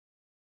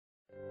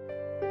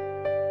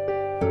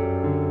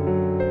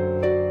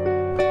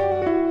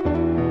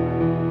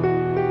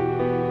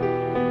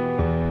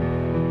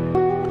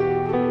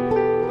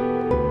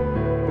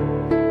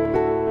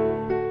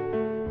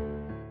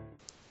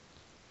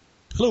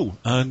Hello,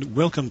 and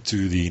welcome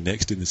to the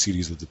next in the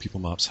series of the People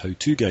Maps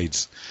How-To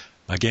Guides.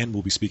 Again,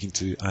 we'll be speaking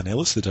to Anne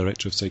Ellis, the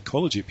Director of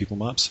Psychology at People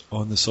Maps,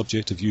 on the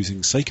subject of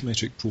using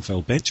psychometric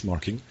profile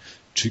benchmarking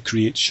to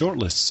create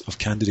shortlists of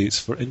candidates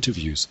for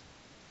interviews.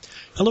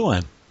 Hello,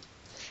 Anne.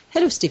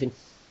 Hello, Stephen.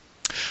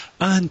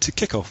 And to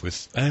kick off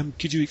with,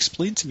 could you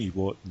explain to me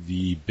what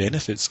the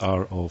benefits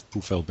are of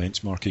profile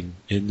benchmarking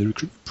in the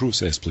recruitment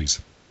process,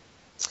 please?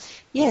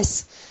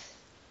 Yes.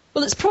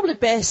 Well, it's probably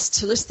best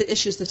to list the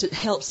issues that it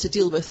helps to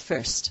deal with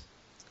first.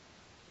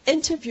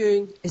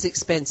 Interviewing is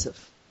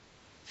expensive.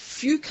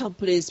 Few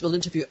companies will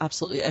interview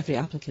absolutely every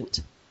applicant.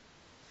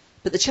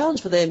 But the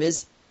challenge for them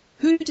is,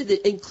 who do they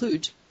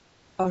include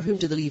or whom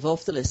do they leave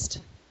off the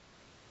list?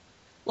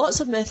 Lots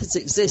of methods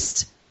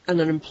exist and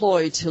are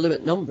employed to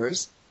limit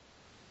numbers.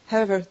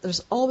 However,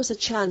 there's always a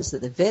chance that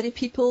the very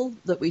people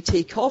that we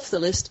take off the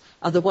list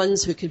are the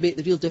ones who can make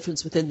the real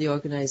difference within the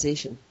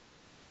organisation.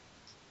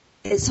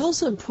 It's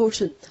also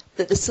important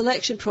that the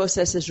selection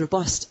process is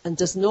robust and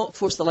does not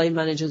force the line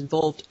managers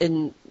involved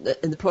in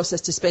the process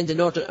to spend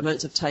inordinate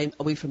amounts of time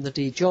away from their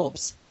day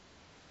jobs.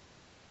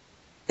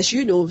 As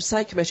you know,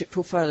 psychometric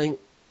profiling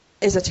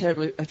is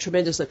a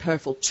tremendously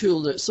powerful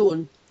tool on its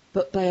own,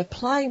 but by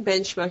applying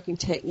benchmarking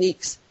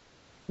techniques,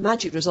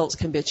 magic results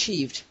can be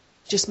achieved,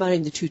 just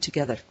marrying the two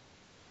together.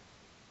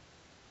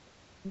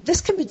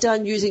 This can be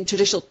done using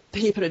traditional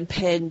paper and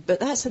pen, but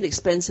that's an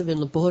expensive and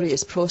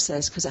laborious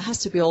process because it has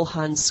to be all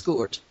hand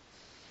scored.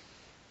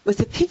 With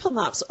the People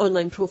Maps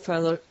online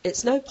profiler,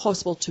 it's now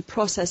possible to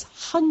process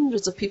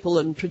hundreds of people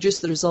and produce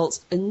the results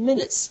in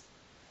minutes,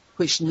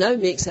 which now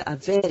makes it a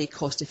very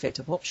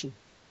cost-effective option.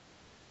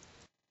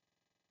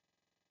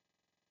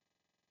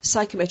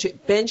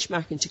 Psychometric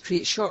benchmarking to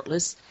create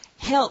shortlists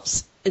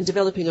helps in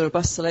developing a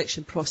robust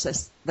selection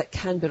process that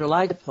can be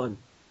relied upon.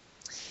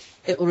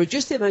 It will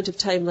reduce the amount of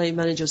time line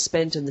managers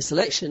spend on the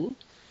selection,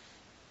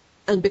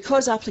 and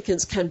because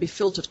applicants can be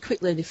filtered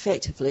quickly and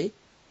effectively,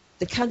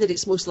 the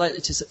candidates most likely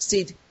to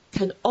succeed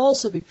can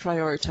also be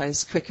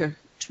prioritised quicker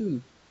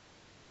too.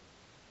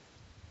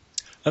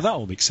 That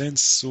all makes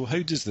sense. So how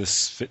does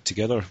this fit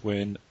together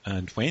when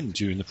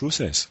during the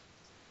process?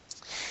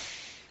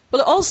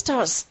 Well, it all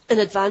starts in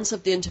advance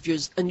of the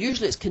interviews, and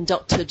usually it's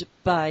conducted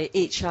by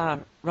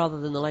HR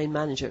rather than the line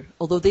manager,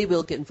 although they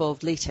will get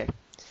involved later.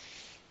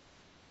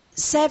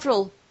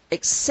 Several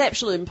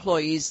exceptional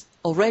employees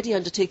already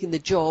undertaking the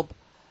job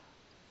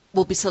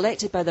will be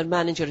selected by their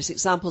manager as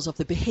examples of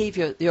the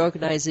behaviour the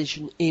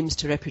organisation aims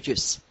to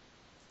reproduce.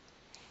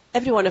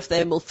 Every one of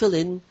them will fill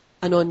in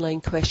an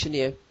online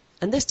questionnaire,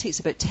 and this takes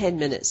about 10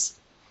 minutes.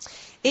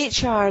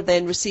 HR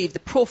then receive the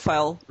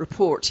profile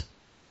report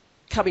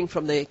coming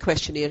from the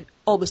questionnaire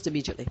almost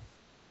immediately.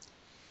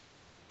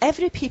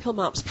 Every People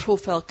Maps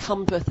profile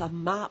comes with a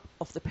map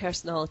of the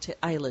personality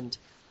island,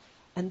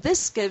 and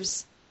this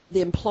gives the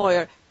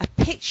employer a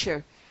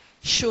picture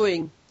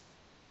showing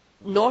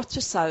north to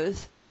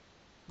south,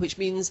 which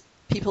means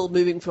people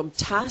moving from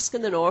task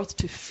in the north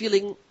to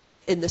feeling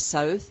in the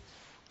south,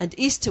 and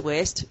east to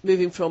west,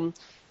 moving from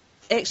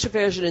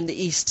extroversion in the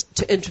east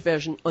to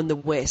introversion on the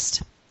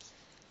west.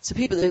 So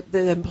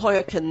the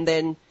employer can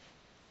then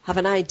have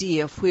an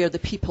idea of where the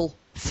people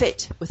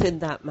fit within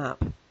that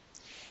map.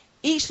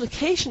 Each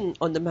location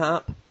on the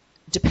map,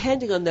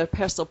 depending on their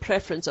personal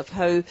preference of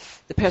how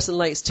the person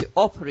likes to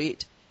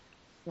operate,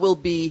 will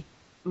be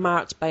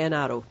marked by an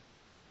arrow.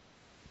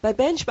 By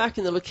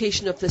benchmarking the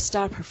location of the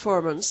star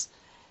performance,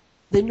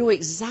 they know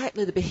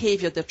exactly the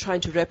behaviour they're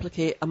trying to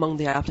replicate among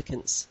the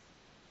applicants.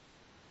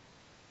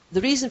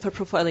 The reason for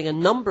profiling a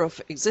number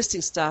of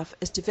existing staff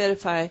is to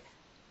verify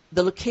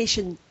the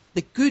location,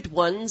 the good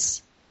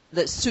ones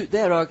that suit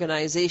their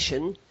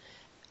organisation,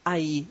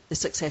 i.e. the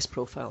success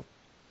profile.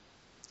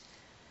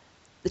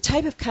 The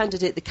type of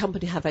candidate the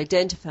company have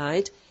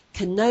identified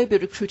can now be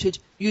recruited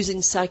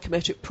using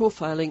psychometric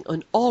profiling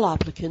on all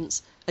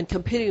applicants and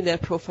comparing their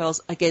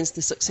profiles against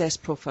the success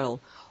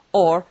profile,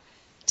 or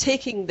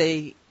taking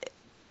the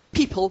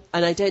people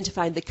and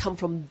identifying they come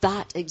from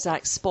that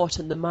exact spot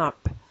in the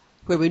map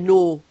where we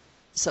know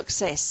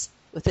success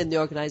within the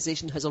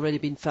organisation has already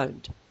been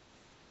found.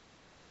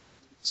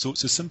 So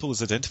it's as simple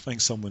as identifying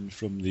someone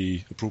from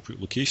the appropriate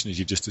location as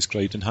you've just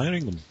described and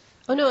hiring them?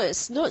 Oh no,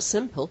 it's not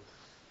simple.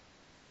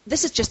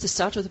 This is just the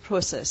start of the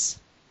process,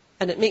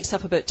 and it makes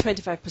up about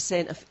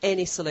 25% of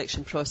any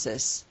selection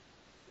process.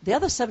 The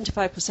other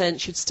 75%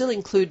 should still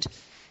include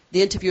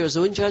the interviewer's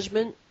own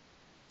judgment,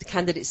 the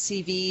candidate's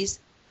CVs,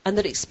 and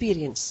their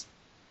experience.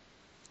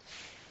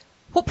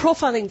 What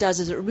profiling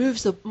does is it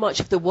removes much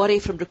of the worry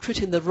from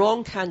recruiting the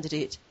wrong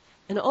candidate,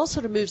 and it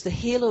also removes the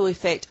halo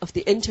effect of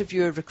the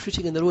interviewer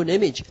recruiting in their own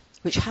image,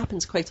 which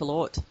happens quite a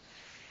lot.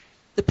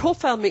 The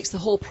profile makes the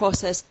whole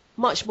process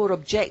much more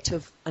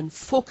objective and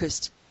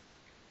focused,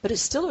 but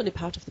it's still only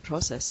part of the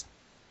process.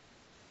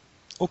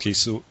 Okay,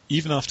 so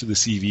even after the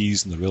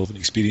CVs and the relevant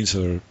experience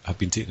have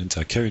been taken into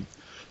account,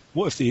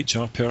 what if the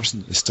HR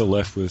person is still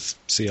left with,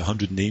 say,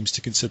 100 names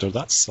to consider?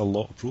 That's a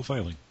lot of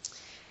profiling.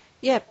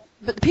 Yeah,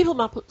 but the People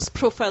Maps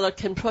profiler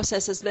can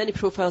process as many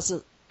profiles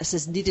as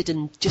is needed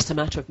in just a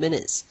matter of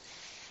minutes.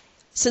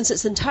 Since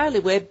it's entirely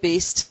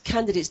web-based,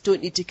 candidates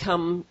don't need to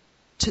come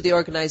to the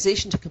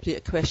organisation to complete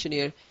a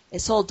questionnaire.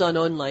 It's all done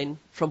online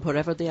from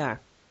wherever they are.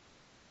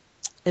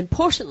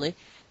 Importantly,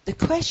 the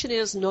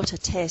questionnaire is not a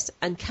test,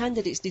 and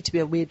candidates need to be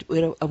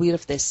aware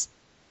of this.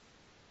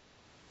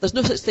 There's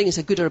no such thing as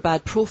a good or a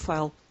bad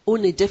profile,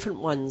 only different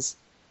ones,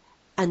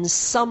 and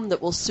some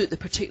that will suit the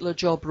particular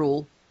job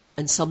role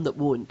and some that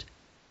won't.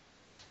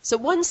 So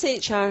once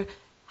HR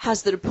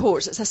has the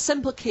reports, it's a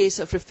simple case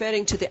of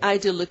referring to the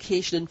ideal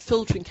location and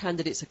filtering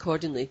candidates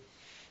accordingly.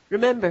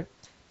 Remember,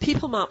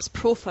 PeopleMap's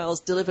profiles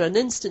deliver an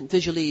instant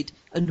visual aid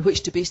on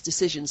which to base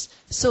decisions,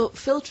 so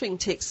filtering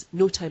takes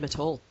no time at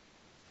all.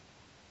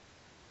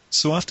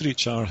 So after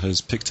HR has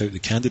picked out the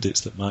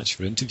candidates that match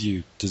for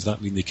interview, does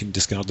that mean they can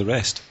discard the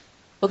rest?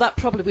 Well, that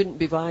probably wouldn't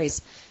be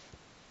wise.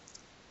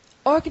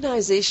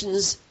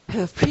 Organisations who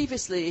have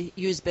previously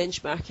used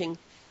benchmarking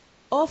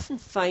often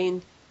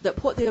find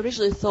that what they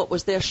originally thought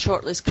was their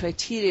shortlist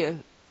criteria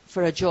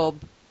for a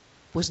job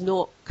was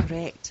not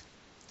correct.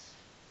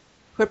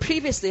 Where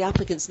previously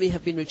applicants may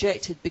have been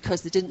rejected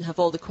because they didn't have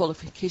all the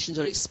qualifications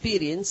or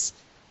experience,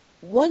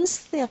 once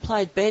they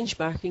applied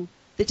benchmarking,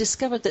 they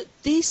discovered that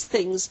these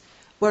things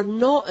were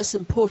not as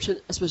important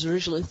as was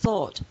originally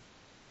thought.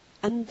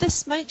 And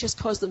this might just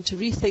cause them to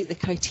rethink the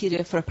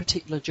criteria for a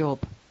particular job.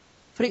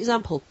 For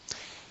example,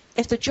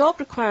 if the job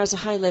requires a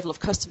high level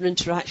of customer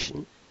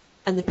interaction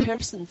and the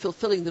person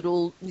fulfilling the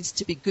role needs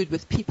to be good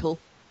with people,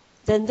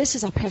 then this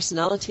is a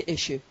personality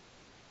issue,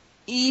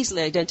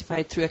 easily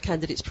identified through a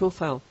candidate's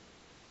profile.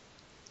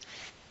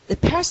 The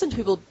person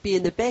who will be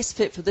in the best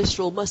fit for this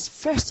role must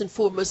first and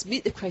foremost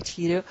meet the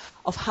criteria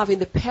of having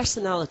the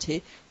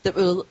personality that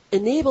will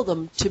enable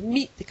them to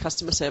meet the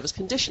customer service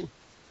condition.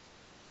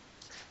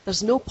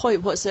 There's no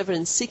point whatsoever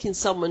in seeking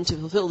someone to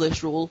fulfill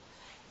this role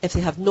if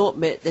they have not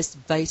met this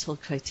vital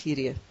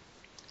criteria.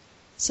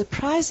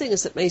 Surprising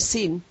as it may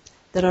seem,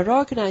 there are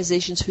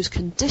organisations whose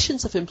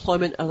conditions of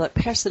employment are that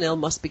personnel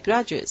must be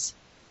graduates.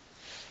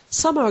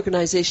 Some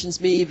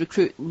organisations may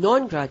recruit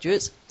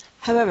non-graduates,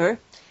 however,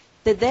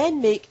 they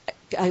then make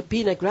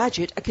being a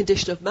graduate a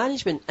condition of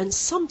management, and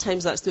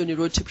sometimes that's the only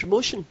road to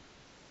promotion.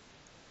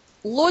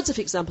 Loads of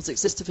examples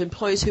exist of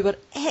employees who were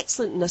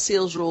excellent in a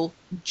sales role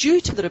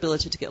due to their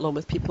ability to get along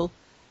with people,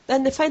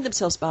 then they find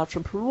themselves barred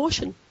from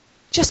promotion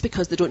just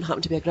because they don't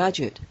happen to be a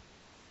graduate.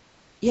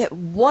 Yet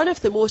one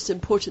of the most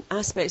important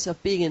aspects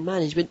of being in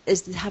management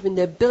is having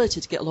the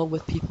ability to get along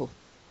with people.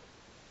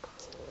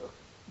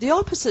 The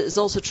opposite is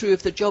also true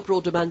if the job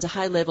role demands a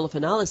high level of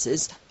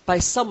analysis by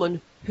someone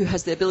who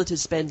has the ability to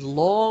spend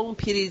long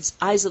periods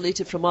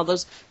isolated from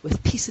others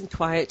with peace and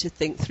quiet to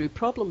think through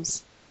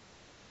problems.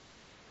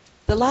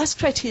 The last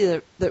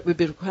criteria that would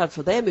be required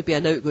for them would be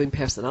an outgoing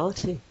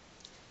personality.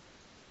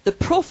 The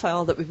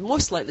profile that would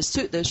most likely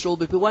suit this role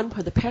would be one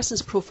where the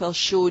person's profile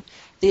showed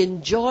they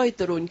enjoyed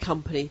their own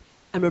company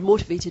and were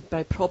motivated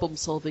by problem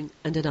solving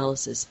and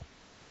analysis.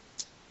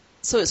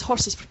 So it's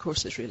horses for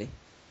courses, really.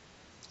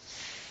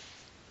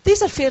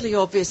 These are fairly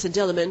obvious and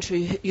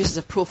elementary uses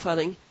of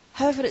profiling.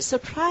 However, it's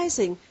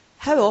surprising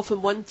how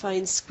often one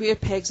finds square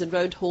pegs and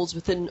round holes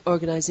within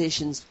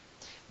organisations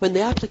when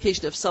the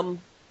application of some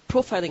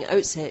profiling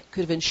outset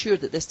could have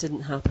ensured that this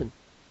didn't happen.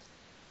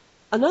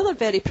 Another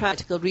very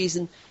practical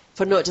reason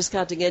for not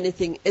discarding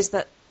anything is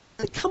that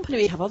the company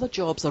may have other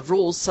jobs or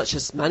roles such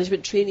as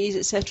management trainees,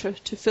 etc.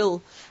 to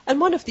fill, and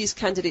one of these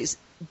candidates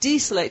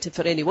deselected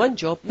for any one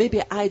job may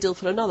be ideal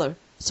for another,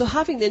 so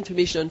having the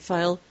information on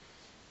file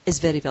is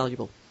very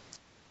valuable.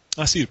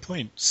 I see your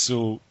point.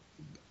 So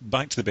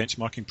back to the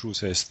benchmarking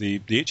process,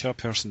 the HR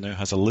person now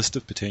has a list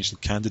of potential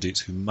candidates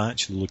who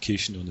match the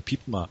location on the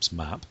PeopleMaps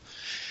map.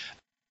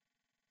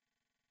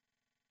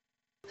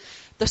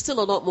 There's still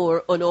a lot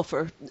more on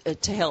offer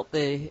to help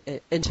the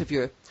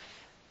interviewer.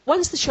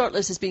 Once the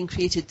shortlist has been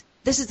created,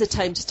 this is the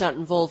time to start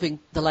involving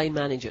the line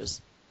managers.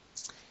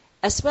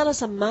 As well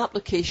as a map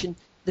location,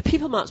 the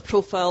PeopleMaps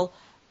profile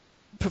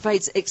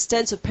provides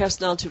extensive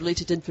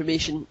personality-related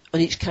information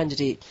on each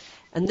candidate,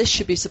 and this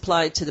should be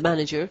supplied to the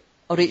manager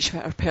or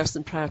HR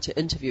person prior to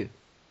interview.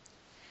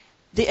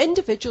 The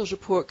individual's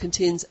report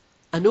contains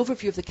an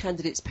overview of the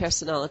candidate's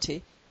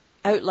personality,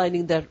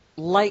 outlining their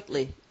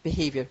likely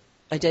behaviour,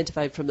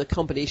 identified from the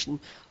combination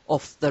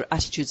of their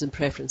attitudes and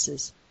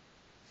preferences,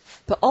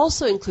 but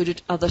also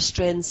included other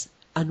strengths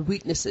and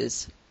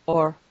weaknesses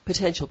or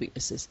potential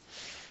weaknesses.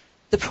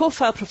 The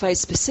profile provides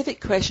specific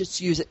questions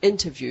to use at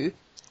interview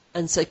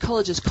and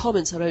psychologists'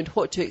 comments around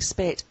what to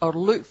expect or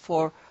look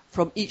for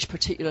from each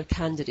particular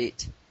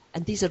candidate,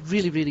 and these are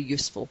really, really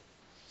useful.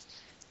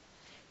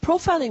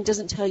 Profiling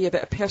doesn't tell you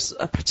about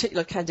a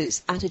particular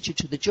candidate's attitude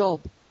to the job,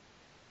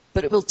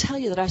 but it will tell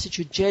you their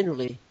attitude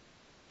generally,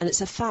 and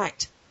it's a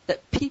fact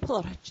that people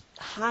are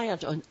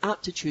hired on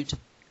aptitude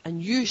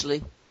and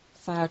usually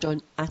fired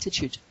on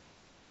attitude.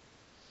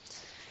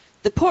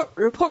 The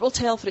report will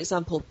tell, for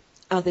example,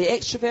 are they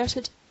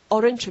extroverted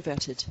or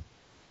introverted,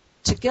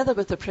 together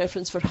with their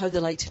preference for how they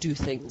like to do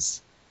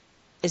things.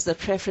 Is their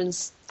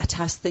preference a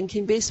task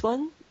thinking based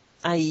one,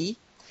 i.e.,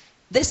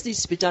 this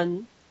needs to be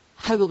done,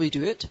 how will we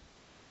do it?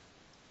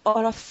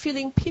 or a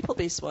feeling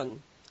people-based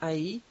one,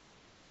 i.e.,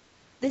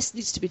 this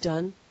needs to be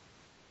done,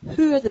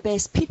 who are the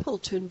best people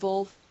to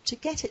involve to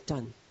get it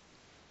done?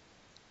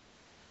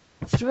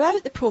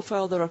 Throughout the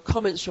profile there are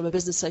comments from a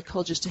business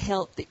psychologist to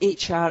help the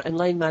HR and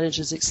line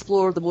managers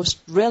explore the most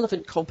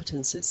relevant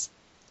competences.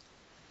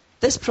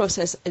 This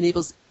process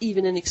enables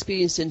even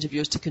inexperienced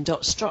interviewers to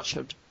conduct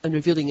structured and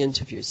revealing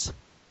interviews.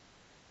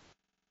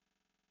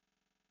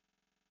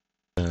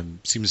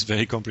 Seems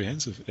very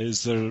comprehensive.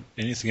 Is there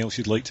anything else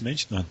you'd like to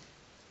mention, Anne?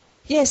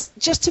 Yes,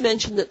 just to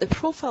mention that the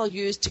profile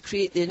used to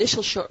create the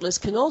initial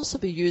shortlist can also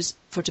be used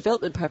for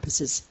development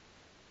purposes,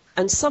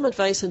 and some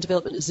advice on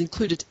development is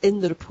included in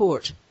the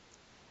report.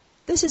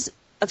 This is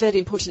a very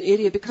important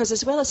area because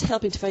as well as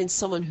helping to find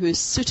someone who is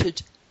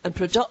suited and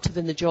productive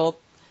in the job,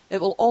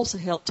 it will also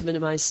help to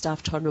minimise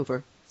staff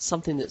turnover,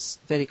 something that's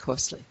very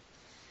costly.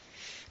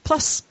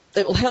 Plus,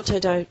 it will help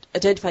to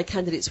identify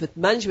candidates with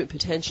management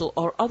potential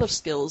or other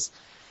skills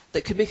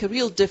that could make a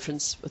real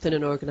difference within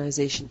an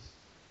organisation.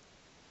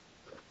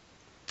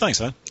 Thanks,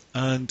 Anne.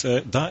 And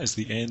that is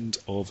the end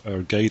of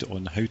our guide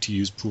on how to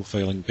use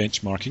profiling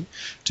benchmarking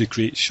to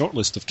create a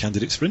shortlist of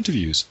candidates for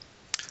interviews.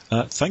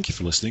 Thank you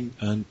for listening,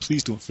 and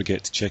please don't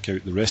forget to check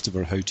out the rest of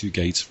our how-to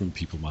guides from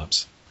People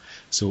Maps.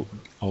 So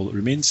all that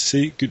remains to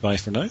say goodbye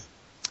for now.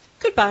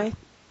 Goodbye.